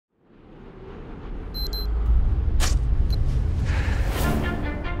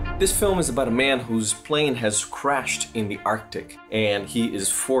This film is about a man whose plane has crashed in the Arctic, and he is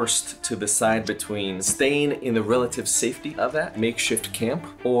forced to decide between staying in the relative safety of that makeshift camp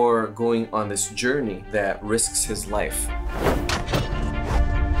or going on this journey that risks his life.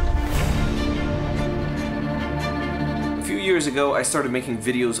 A few years ago, I started making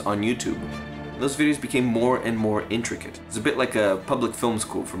videos on YouTube. Those videos became more and more intricate. It's a bit like a public film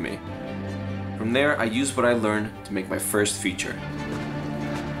school for me. From there, I used what I learned to make my first feature.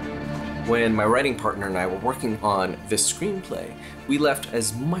 When my writing partner and I were working on this screenplay, we left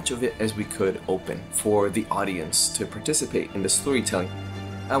as much of it as we could open for the audience to participate in the storytelling.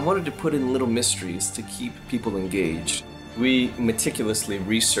 I wanted to put in little mysteries to keep people engaged. We meticulously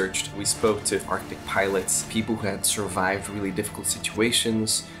researched, we spoke to Arctic pilots, people who had survived really difficult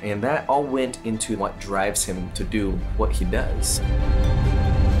situations, and that all went into what drives him to do what he does.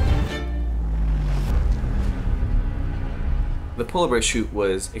 The polar bear shoot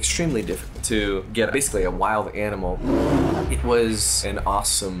was extremely difficult to get basically a wild animal. It was an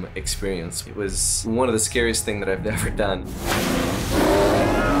awesome experience. It was one of the scariest things that I've ever done.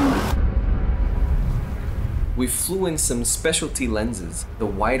 We flew in some specialty lenses, the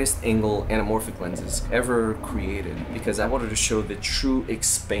widest angle anamorphic lenses ever created, because I wanted to show the true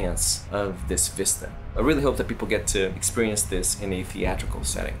expanse of this vista. I really hope that people get to experience this in a theatrical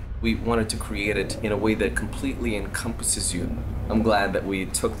setting. We wanted to create it in a way that completely encompasses you. I'm glad that we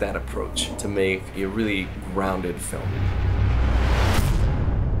took that approach to make a really grounded film.